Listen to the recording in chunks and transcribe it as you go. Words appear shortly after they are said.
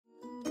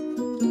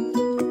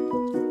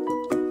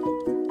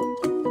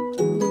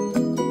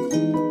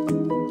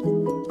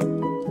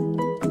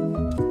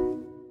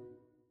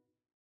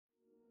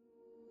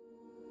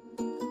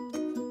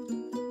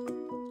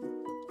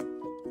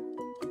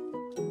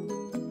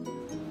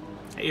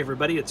Hey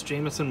everybody, it's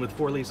Jameson with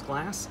Four Leaves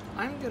Glass.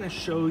 I'm going to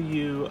show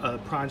you a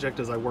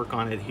project as I work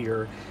on it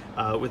here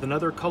with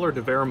another color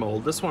de Verre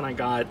mold. This one I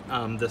got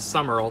this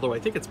summer, although I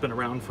think it's been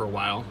around for a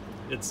while.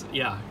 In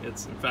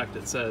fact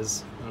it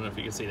says, I don't know if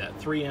you can see that,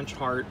 3-inch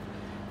heart,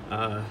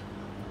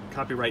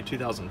 copyright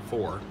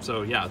 2004.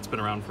 So yeah, it's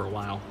been around for a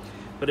while.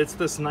 But it's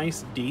this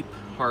nice deep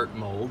heart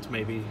mold.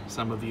 Maybe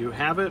some of you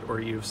have it or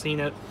you've seen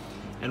it.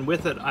 And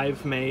with it,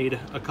 I've made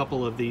a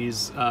couple of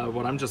these,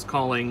 what I'm just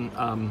calling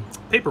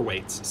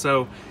paperweights.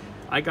 So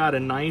I got a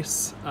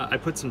nice, I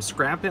put some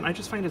scrap in. I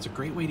just find it's a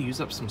great way to use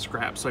up some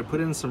scrap. So I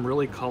put in some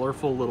really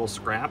colorful little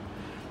scrap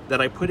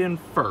that I put in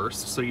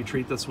first. So you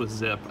treat this with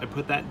zip. I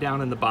put that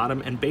down in the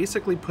bottom and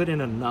basically put in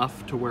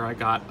enough to where I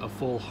got a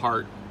full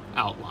heart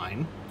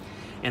outline.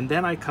 And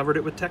then I covered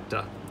it with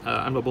Tecta.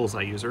 I'm a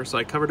Bullseye user, so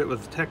I covered it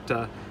with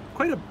Tecta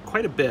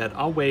quite a bit.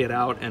 I'll weigh it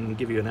out and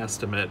give you an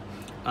estimate.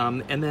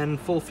 And then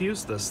full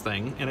fuse this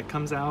thing and it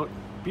comes out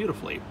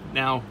beautifully.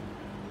 Now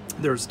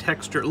there's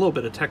texture, a little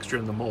bit of texture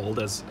in the mold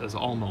as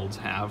all molds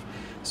have.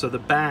 So the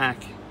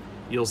back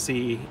you'll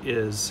see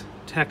is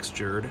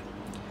textured.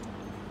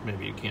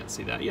 Maybe you can't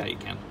see that. Yeah, you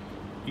can.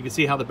 You can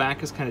see how the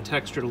back is kind of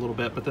textured a little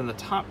bit, but then the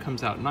top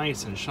comes out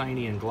nice and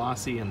shiny and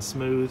glossy and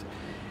smooth.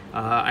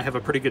 I have a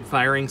pretty good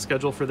firing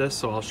schedule for this,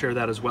 so I'll share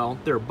that as well.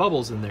 There are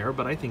bubbles in there,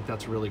 but I think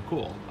that's really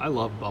cool. I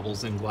love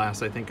bubbles in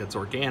glass. I think it's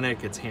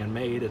organic, it's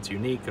handmade, it's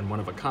unique and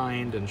one of a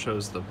kind and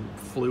shows the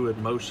fluid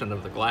motion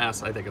of the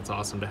glass. I think it's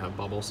awesome to have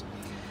bubbles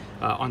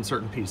on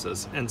certain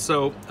pieces. And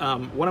so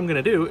what I'm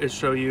gonna do is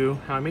show you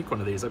how I make one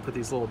of these. I put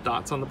these little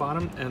dots on the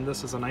bottom and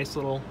this is a nice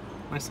little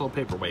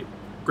paperweight.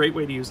 Great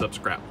way to use up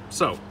scrap.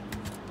 So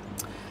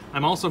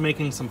I'm also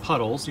making some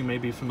puddles. You may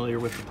be familiar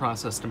with the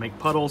process to make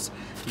puddles.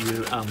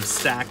 You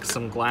stack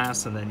some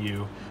glass and then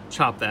you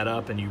chop that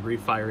up and you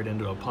refire it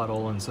into a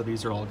puddle, and so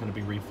these are all going to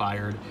be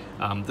refired.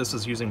 This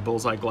is using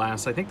Bullseye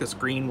glass. I think this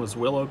green was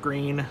willow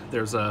green.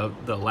 There's the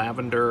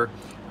lavender.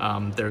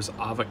 There's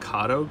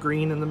avocado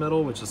green in the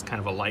middle, which is kind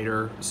of a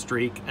lighter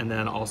streak, and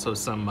then also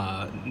some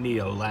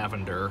neo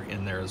lavender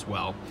in there as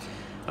well.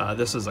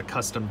 This is a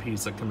custom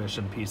piece, a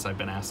commission piece I've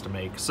been asked to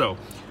make. So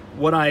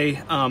what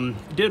I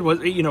did was,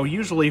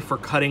 usually for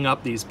cutting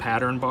up these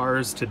pattern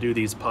bars to do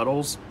these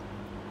puddles,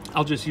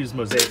 I'll just use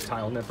mosaic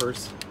tile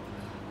nippers,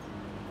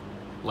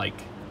 like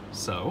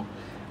so.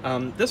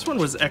 This one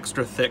was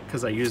extra thick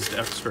because I used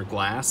extra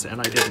glass and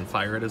I didn't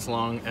fire it as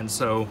long, and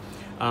so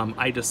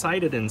I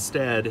decided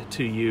instead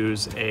to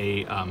use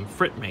a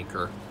frit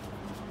maker.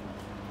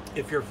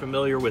 If you're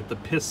familiar with the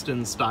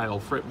piston style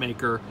frit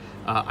maker,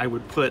 I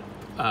would put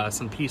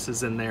some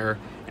pieces in there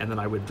and then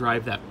I would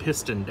drive that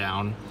piston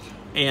down.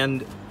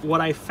 And what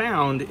I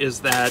found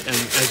is that, and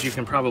as you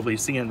can probably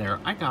see in there,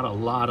 I got a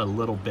lot of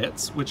little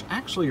bits, which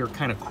actually are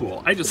kind of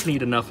cool. I just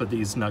need enough of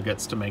these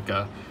nuggets to make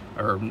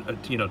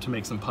to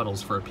make some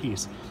puddles for a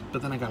piece.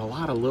 But then I got a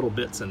lot of little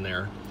bits in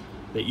there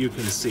that you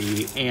can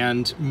see,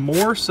 and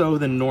more so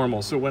than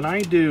normal. So when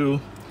I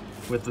do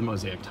with the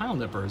mosaic tile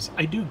nippers,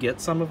 I do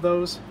get some of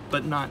those,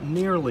 but not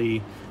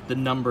nearly the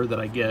number that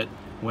I get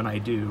when I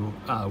do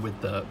with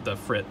the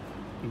frit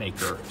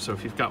maker. So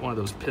if you've got one of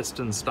those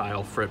piston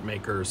style frit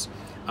makers,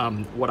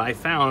 what I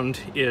found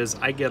is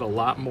I get a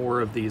lot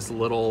more of these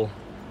little,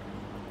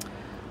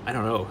 I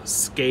don't know,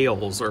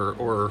 scales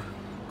or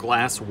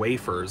glass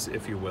wafers,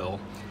 if you will,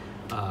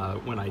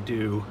 when I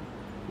do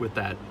with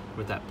that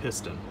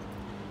piston.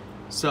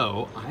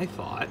 So I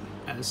thought,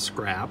 as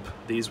scrap,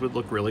 these would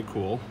look really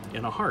cool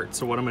in a heart.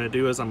 So what I'm going to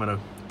do is I'm going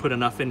to put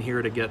enough in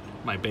here to get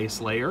my base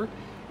layer,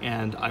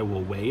 and I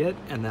will weigh it,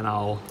 and then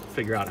I'll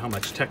figure out how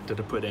much Tecta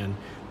to put in.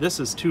 This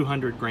is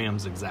 200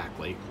 grams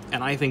exactly,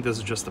 and I think this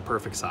is just the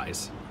perfect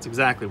size. It's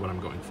exactly what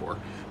I'm going for.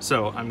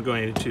 So I'm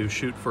going to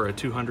shoot for a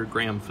 200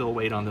 gram fill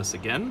weight on this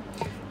again,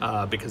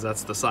 because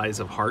that's the size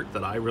of heart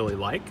that I really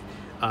like.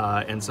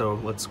 And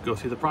so let's go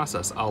through the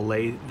process. I'll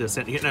lay this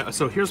in.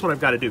 So here's what I've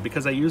got to do.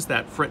 Because I use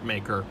that frit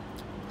maker,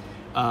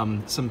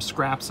 some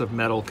scraps of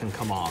metal can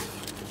come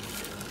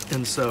off.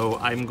 And so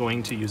I'm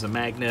going to use a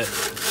magnet to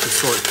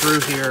sort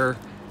through here.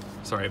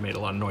 Sorry, I made a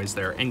lot of noise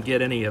there, and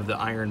get any of the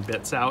iron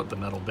bits out, the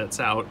metal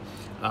bits out.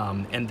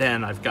 And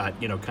then I've got,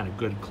 kind of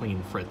good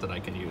clean frit that I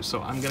can use.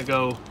 So I'm gonna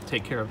go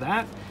take care of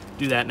that,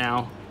 do that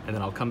now, and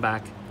then I'll come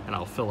back and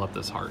I'll fill up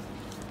this heart.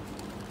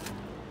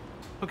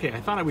 Okay, I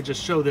thought I would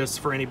just show this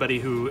for anybody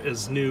who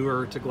is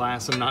newer to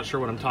glass and not sure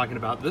what I'm talking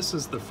about. This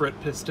is the frit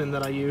piston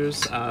that I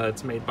use.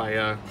 It's made by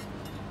a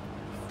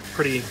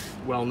pretty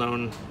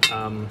well-known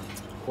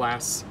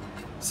glass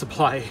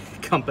supply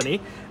company,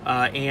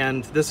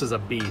 and this is a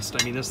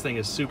beast. I mean, this thing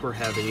is super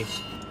heavy,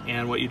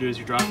 and what you do is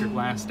you drop your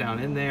glass down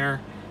in there,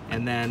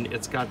 and then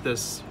it's got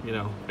this,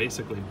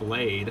 basically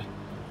blade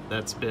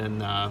that's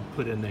been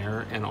put in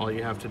there, and all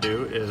you have to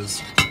do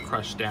is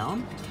crush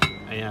down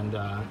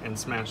and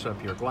smash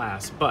up your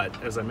glass.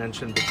 But as I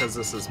mentioned, because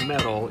this is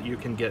metal, you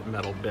can get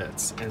metal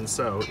bits, and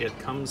so it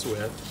comes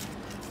with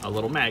a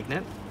little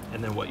magnet,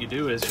 and then what you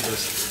do is you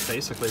just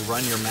basically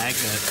run your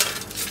magnet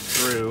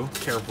through,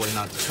 carefully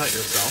not to cut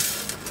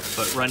yourself,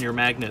 but run your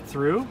magnet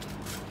through,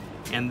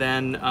 and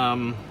then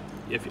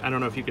if I don't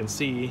know if you can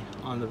see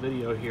on the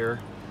video here,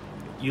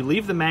 you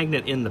leave the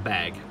magnet in the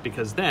bag,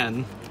 because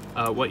then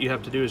what you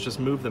have to do is just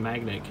move the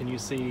magnet. Can you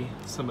see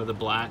some of the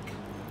black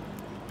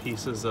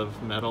pieces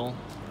of metal?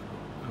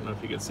 I don't know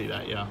if you can see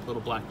that. Yeah,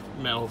 little black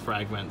metal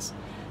fragments.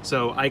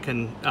 So I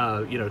can,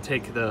 you know,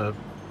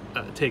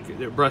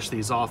 brush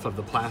these off of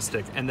the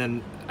plastic, and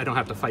then I don't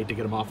have to fight to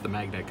get them off the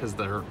magnet because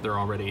they're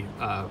already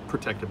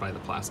protected by the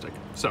plastic.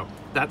 So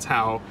that's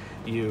how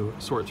you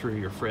sort through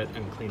your frit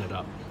and clean it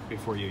up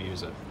before you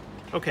use it.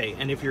 Okay,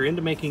 and if you're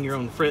into making your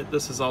own frit,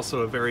 this is also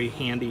a very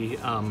handy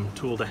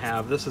tool to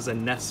have. This is a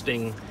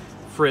nesting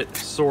frit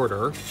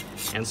sorter,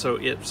 and so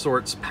it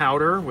sorts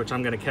powder, which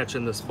I'm going to catch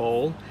in this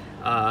bowl,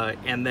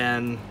 and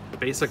then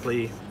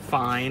basically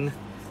fine,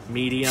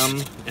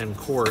 medium, and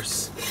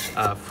coarse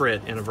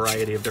frit in a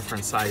variety of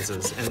different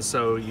sizes. And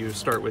so you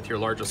start with your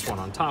largest one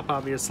on top,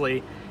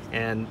 obviously,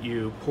 and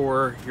you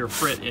pour your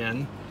frit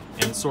in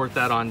and sort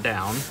that on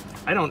down.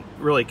 I don't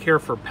really care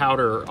for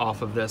powder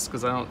off of this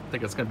because I don't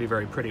think it's going to be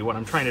very pretty. What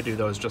I'm trying to do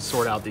though is just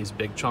sort out these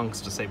big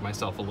chunks to save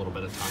myself a little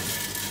bit of time.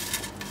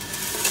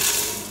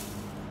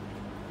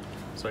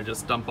 So I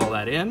just dump all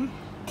that in.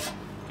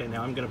 Okay,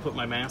 now I'm going to put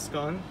my mask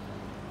on.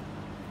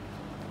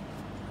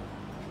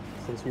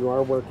 Since you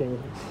are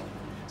working,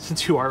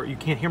 you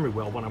can't hear me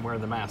well when I'm wearing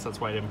the mask, that's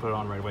why I didn't put it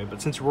on right away,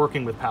 but since you're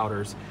working with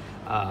powders,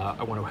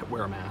 I want to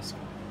wear a mask.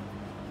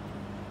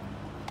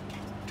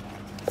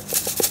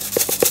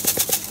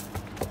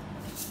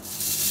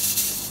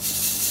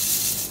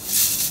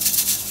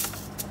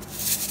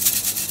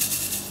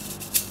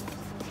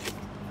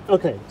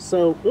 Okay,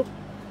 so,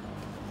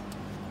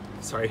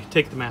 sorry,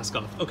 take the mask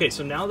off. Okay,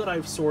 so now that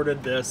I've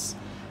sorted this,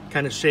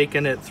 kind of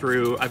shaken it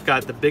through, I've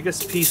got the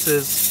biggest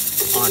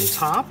pieces on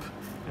top,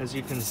 as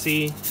you can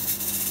see,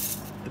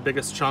 the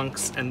biggest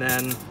chunks, and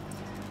then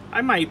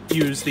I might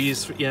use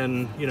these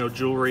in, you know,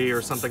 jewelry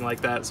or something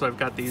like that. So I've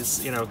got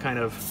these, you know, kind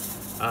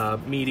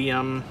of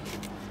medium,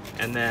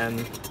 and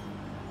then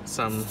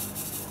some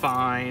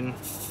fine,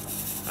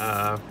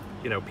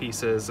 you know,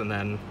 pieces, and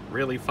then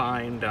really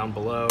fine down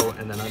below,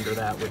 and then under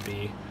that would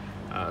be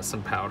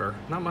some powder.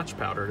 Not much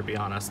powder, to be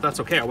honest. That's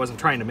okay, I wasn't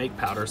trying to make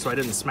powder, so I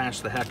didn't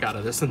smash the heck out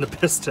of this in the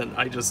piston.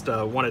 I just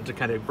wanted to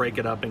kind of break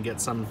it up and get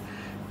some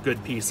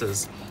good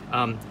pieces.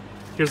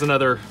 Here's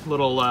another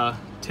little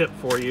tip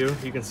for you.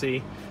 You can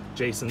see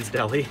Jason's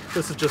Deli.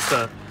 This is just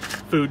a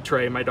food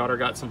tray. My daughter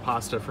got some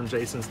pasta from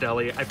Jason's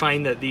Deli. I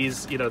find that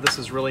these, you know, this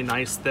is really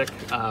nice, thick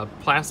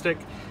plastic.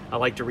 I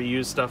like to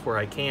reuse stuff where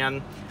I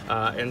can,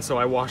 and so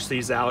I wash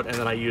these out, and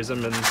then I use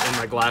them in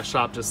my glass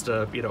shop just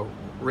to, you know,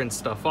 rinse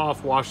stuff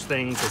off, wash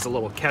things as a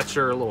little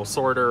catcher, a little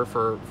sorter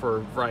for a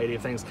variety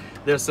of things.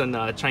 This and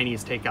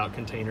Chinese takeout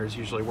containers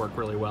usually work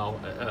really well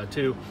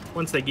too.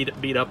 Once they get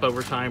beat up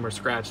over time or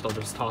scratched, I'll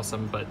just toss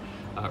them, but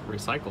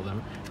recycle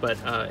them. But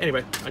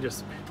anyway,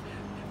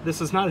 this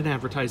is not an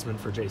advertisement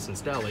for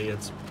Jason's Deli,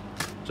 it's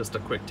just a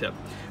quick tip.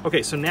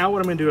 Okay, so now what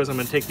I'm gonna do is I'm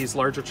gonna take these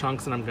larger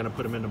chunks and I'm gonna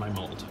put them into my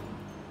mold.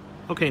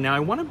 Okay, now I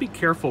wanna be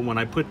careful when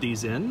I put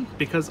these in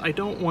because I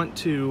don't want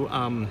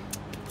to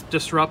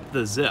disrupt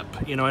the zip.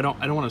 You know, I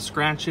don't want to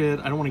scratch it.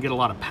 I don't want to get a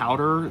lot of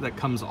powder that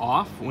comes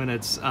off when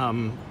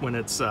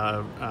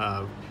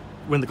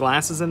when the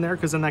glass is in there,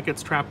 because then that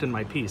gets trapped in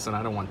my piece, and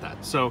I don't want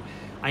that. So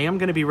I am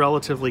going to be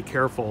relatively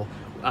careful.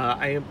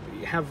 I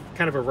have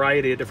kind of a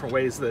variety of different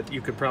ways that you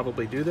could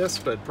probably do this,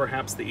 but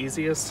perhaps the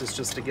easiest is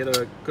just to get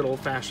a good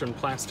old-fashioned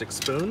plastic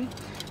spoon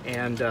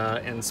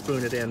and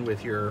spoon it in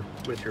with your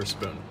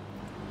spoon.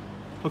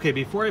 Okay,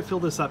 before I fill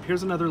this up,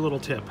 here's another little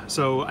tip.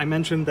 So I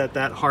mentioned that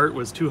heart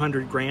was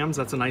 200 grams.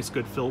 That's a nice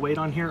good fill weight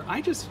on here.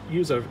 I just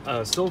use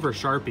a silver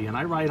Sharpie and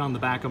I write on the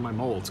back of my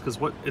molds because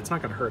it's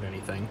not gonna hurt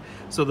anything.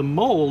 So the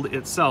mold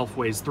itself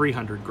weighs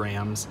 300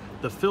 grams.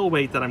 The fill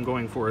weight that I'm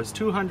going for is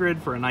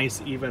 200 for a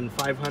nice even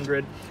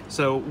 500.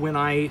 So when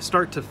I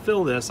start to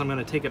fill this, I'm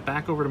gonna take it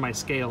back over to my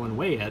scale and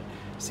weigh it,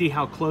 see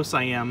how close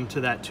I am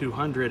to that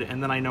 200,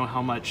 and then I know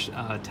how much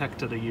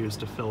Tecta to use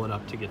to fill it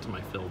up to get to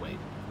my fill weight.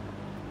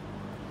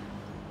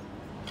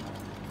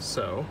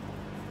 So,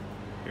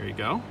 here you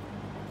go.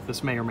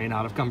 This may or may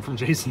not have come from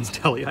Jason's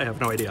Deli, I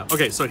have no idea.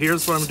 Okay, so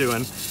here's what I'm doing.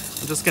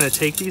 I'm just gonna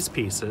take these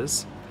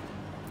pieces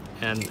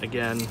and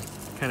again,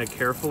 kind of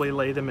carefully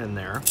lay them in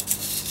there.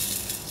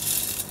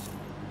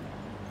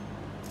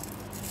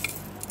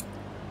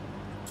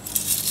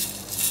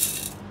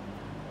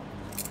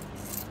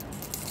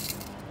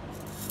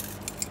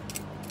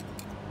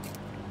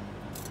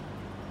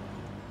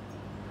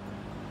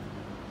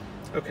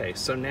 Okay,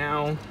 so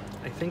now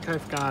I think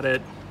I've got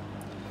it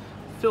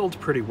filled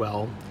pretty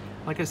well.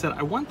 Like I said,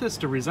 I want this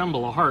to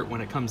resemble a heart when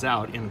it comes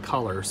out in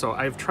color, so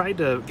I've tried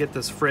to get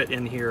this frit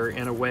in here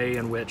in a way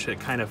in which it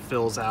kind of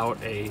fills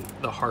out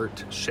the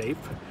heart shape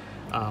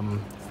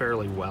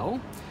fairly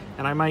well.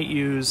 And I might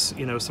use,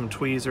 you know, some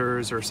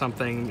tweezers or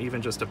something,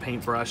 even just a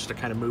paintbrush to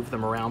kind of move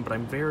them around, but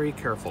I'm very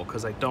careful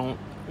because I don't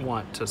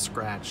want to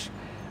scratch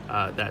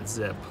that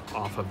zip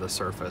off of the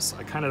surface.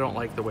 I kind of don't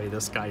like the way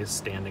this guy is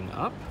standing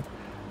up,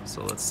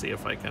 so let's see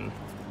if I can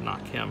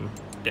knock him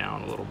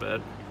down a little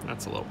bit.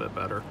 That's a little bit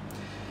better.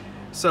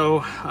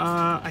 So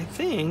I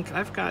think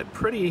I've got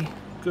pretty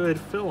good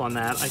fill on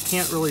that. I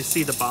can't really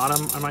see the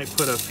bottom. I might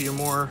put a few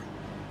more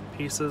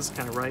pieces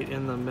kind of right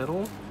in the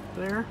middle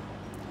there.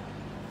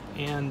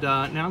 And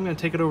now I'm going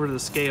to take it over to the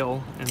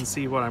scale and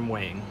see what I'm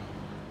weighing.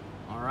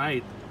 All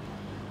right.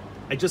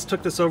 I just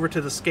took this over to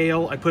the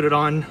scale. I put it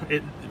on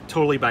it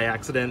totally by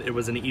accident. It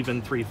was an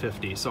even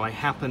 350. So I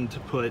happened to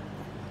put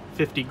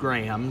 50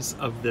 grams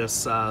of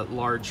this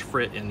large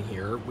frit in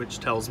here, which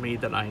tells me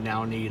that I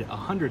now need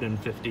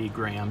 150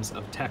 grams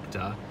of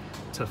Tecta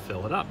to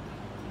fill it up.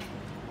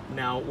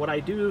 Now, what I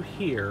do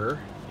here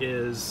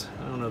is,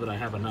 I don't know that I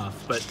have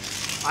enough, but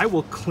I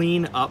will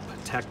clean up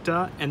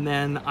Tecta, and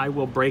then I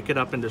will break it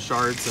up into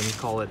shards and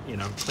call it, you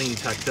know, clean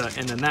Tecta,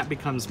 and then that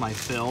becomes my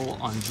fill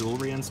on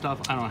jewelry and stuff.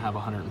 I don't have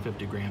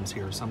 150 grams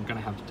here, so I'm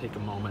gonna have to take a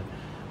moment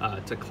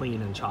to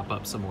clean and chop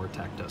up some more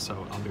Tecta,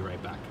 so I'll be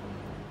right back.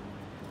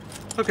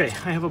 Okay,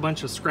 I have a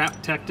bunch of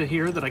scrap Tecta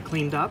here that I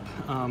cleaned up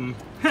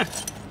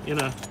in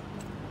a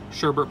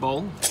sherbet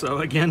bowl, so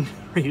again,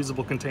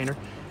 reusable container.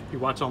 If you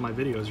watch all my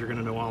videos, you're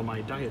gonna know all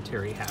my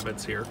dietary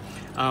habits here.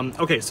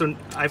 Okay, so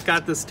I've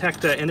got this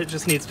Tecta and it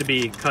just needs to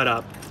be cut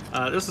up.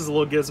 This is a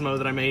little gizmo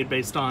that I made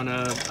based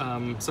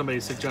on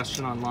somebody's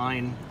suggestion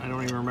online. I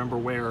don't even remember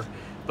where,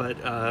 but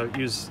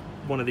use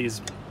one of these,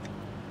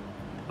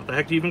 what the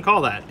heck do you even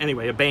call that?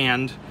 Anyway, a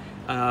band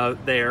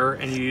there,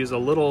 and you use a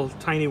little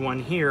tiny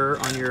one here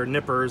on your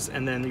nippers,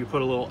 and then you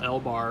put a little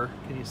L-bar.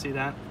 Can you see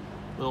that?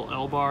 Little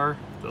L-bar,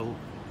 the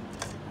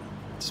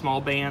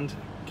small band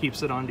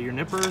keeps it onto your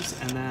nippers,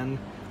 and then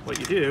what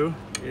you do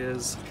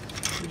is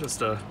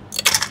just a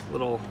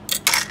little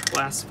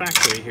glass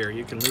factory here.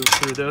 You can move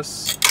through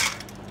this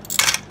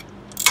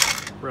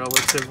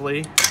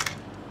relatively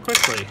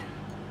quickly.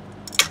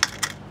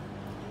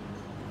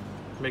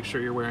 Make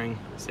sure you're wearing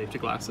safety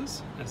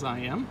glasses, as I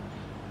am,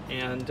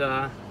 and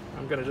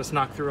I'm gonna just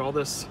knock through all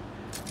this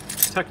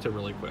Tecta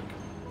really quick.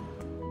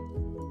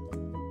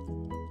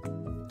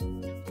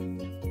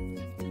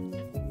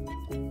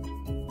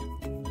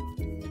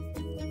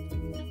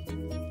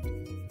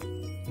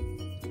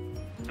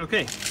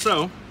 Okay,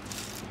 so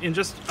in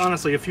just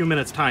honestly a few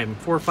minutes time,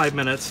 4 or 5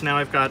 minutes, now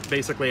I've got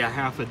basically a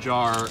half a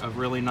jar of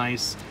really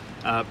nice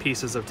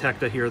pieces of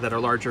Tecta here that are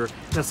larger.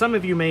 Now some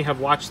of you may have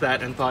watched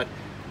that and thought,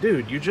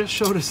 dude, you just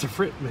showed us a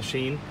frit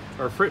machine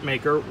or frit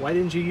maker, why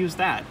didn't you use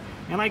that?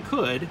 And I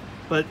could,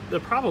 but the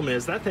problem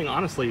is that thing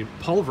honestly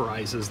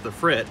pulverizes the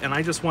frit, and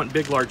I just want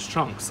big large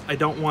chunks. I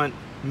don't want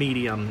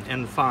medium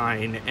and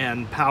fine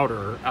and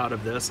powder out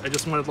of this. I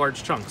just wanted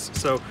large chunks.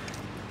 So,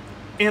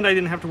 and I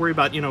didn't have to worry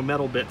about, you know,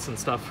 metal bits and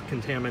stuff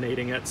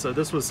contaminating it. So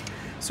this was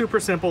super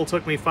simple,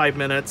 took me 5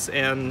 minutes,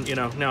 and you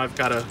know, now I've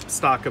got a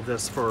stock of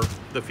this for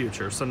the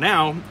future. So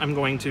now I'm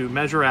going to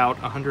measure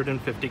out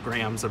 150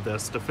 grams of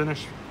this to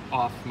finish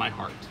off my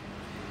heart.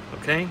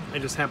 Okay, I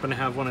just happen to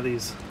have one of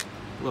these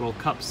little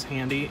cups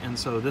handy, and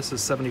so this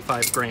is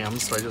 75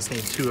 grams, so I just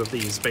need 2 of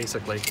these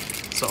basically.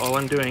 So all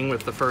I'm doing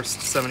with the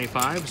first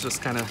 75 is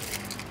just kind of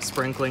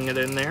sprinkling it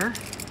in there,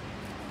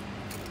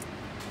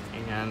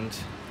 and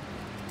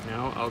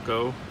now I'll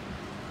go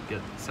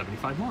get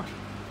 75 more.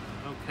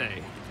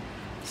 Okay,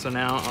 so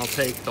now I'll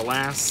take the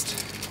last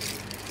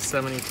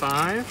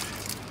 75,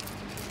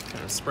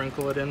 kind of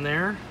sprinkle it in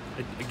there.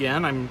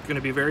 Again, I'm going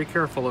to be very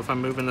careful if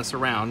I'm moving this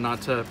around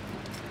not to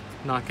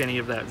knock any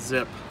of that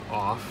zip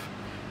off.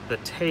 The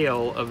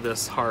tail of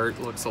this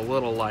heart looks a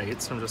little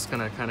light, so I'm just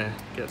going to kind of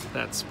get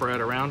that spread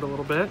around a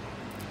little bit.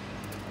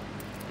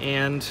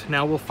 And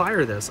now we'll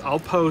fire this. I'll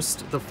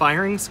post the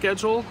firing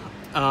schedule.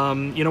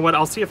 You know what,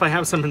 I'll see if I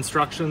have some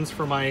instructions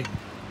for my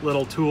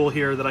little tool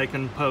here that I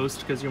can post,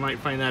 because you might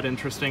find that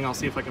interesting. I'll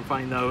see if I can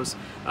find those,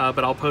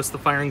 but I'll post the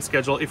firing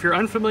schedule. If you're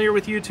unfamiliar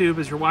with YouTube,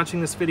 as you're watching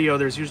this video,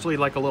 there's usually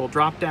like a little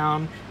drop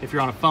down. If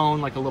you're on a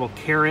phone, like a little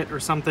caret or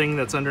something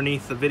that's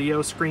underneath the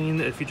video screen.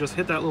 If you just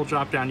hit that little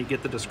drop down, you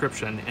get the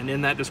description, and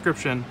in that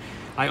description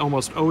I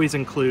almost always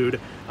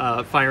include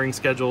firing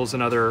schedules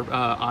and other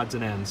odds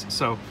and ends.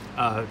 So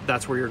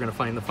that's where you're going to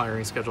find the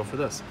firing schedule for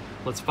this.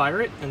 Let's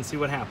fire it and see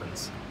what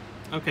happens.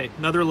 Okay,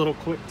 another little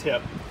quick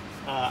tip.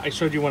 I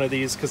showed you one of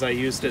these because I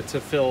used it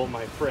to fill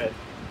my frit.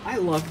 I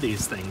love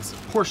these things,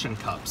 portion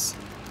cups.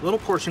 Little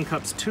portion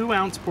cups,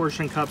 2-ounce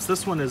portion cups.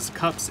 This one is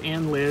cups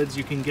and lids.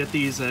 You can get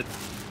these at,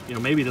 you know,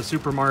 maybe the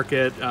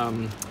supermarket,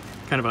 kind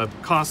of a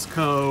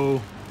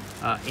Costco,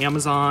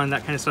 Amazon,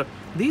 that kind of stuff.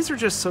 These are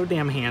just so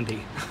damn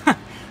handy.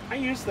 I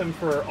use them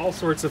for all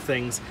sorts of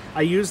things.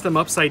 I use them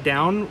upside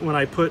down when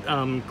I put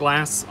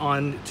glass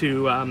on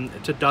to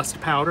dust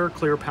powder,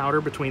 clear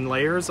powder between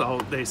layers.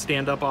 They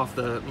stand up off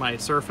my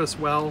surface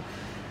well.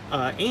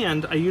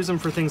 And I use them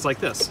for things like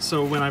this.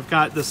 So when I've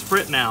got this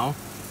frit now,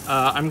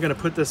 I'm gonna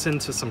put this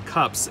into some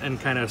cups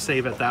and kind of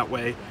save it that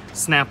way.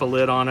 Snap a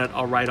lid on it.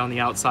 I'll write on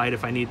the outside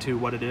if I need to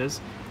what it is.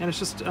 And it's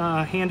just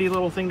a handy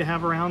little thing to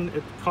have around.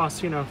 It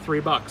costs, you know,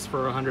 $3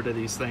 for 100 of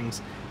these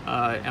things.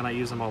 And I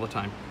use them all the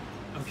time.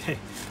 Okay,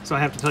 so I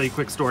have to tell you a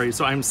quick story.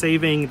 So I'm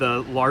saving the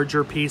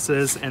larger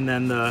pieces and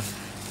then the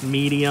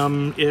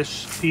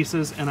medium-ish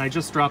pieces, and I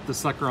just dropped the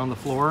sucker on the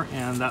floor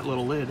and that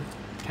little lid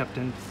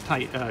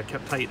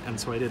kept tight, and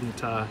so I didn't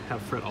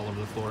have frit all over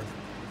the floor.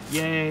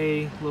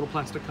 Yay, little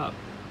plastic cup.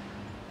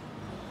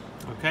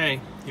 Okay,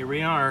 here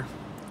we are.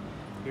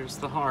 Here's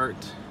the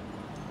heart.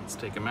 Let's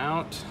take them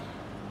out.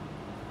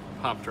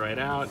 Popped right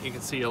out. You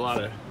can see a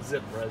lot of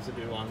zip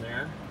residue on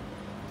there.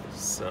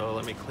 So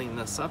let me clean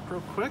this up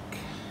real quick.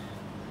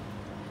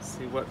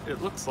 See what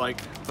it looks like,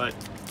 but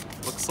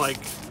looks like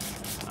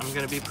I'm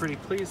gonna be pretty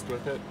pleased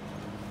with it.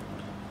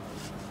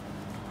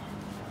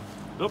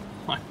 Oop,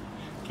 I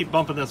keep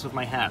bumping this with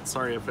my hat.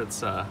 Sorry if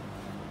it's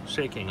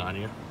shaking on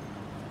you.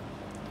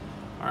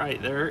 All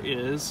right, there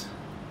is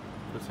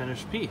the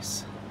finished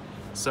piece.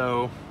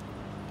 So,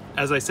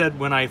 as I said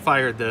when I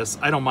fired this,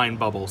 I don't mind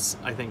bubbles.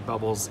 I think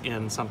bubbles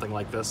in something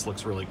like this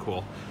looks really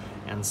cool.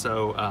 And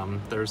so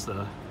there's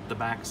the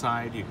back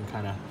side. You can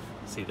kind of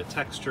see the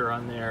texture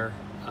on there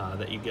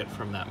that you get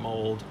from that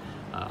mold.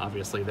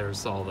 Obviously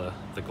there's all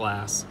the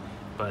glass,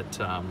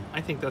 but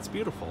I think that's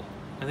beautiful.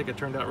 I think it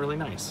turned out really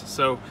nice.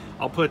 So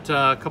I'll put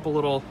a couple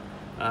little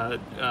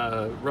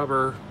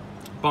rubber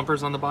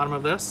bumpers on the bottom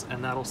of this,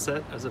 and that'll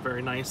sit as a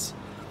very nice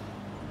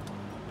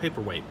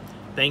paperweight.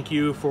 Thank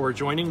you for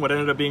joining what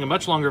ended up being a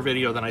much longer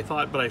video than I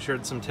thought, but I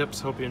shared some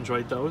tips. Hope you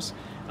enjoyed those.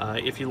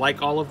 If you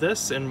like all of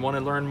this and want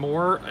to learn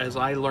more as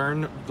I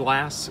learn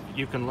glass,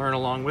 you can learn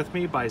along with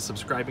me by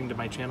subscribing to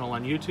my channel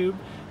on YouTube.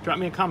 Drop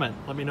me a comment.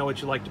 Let me know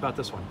what you liked about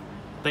this one.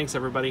 Thanks,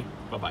 everybody.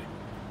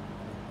 Bye-bye.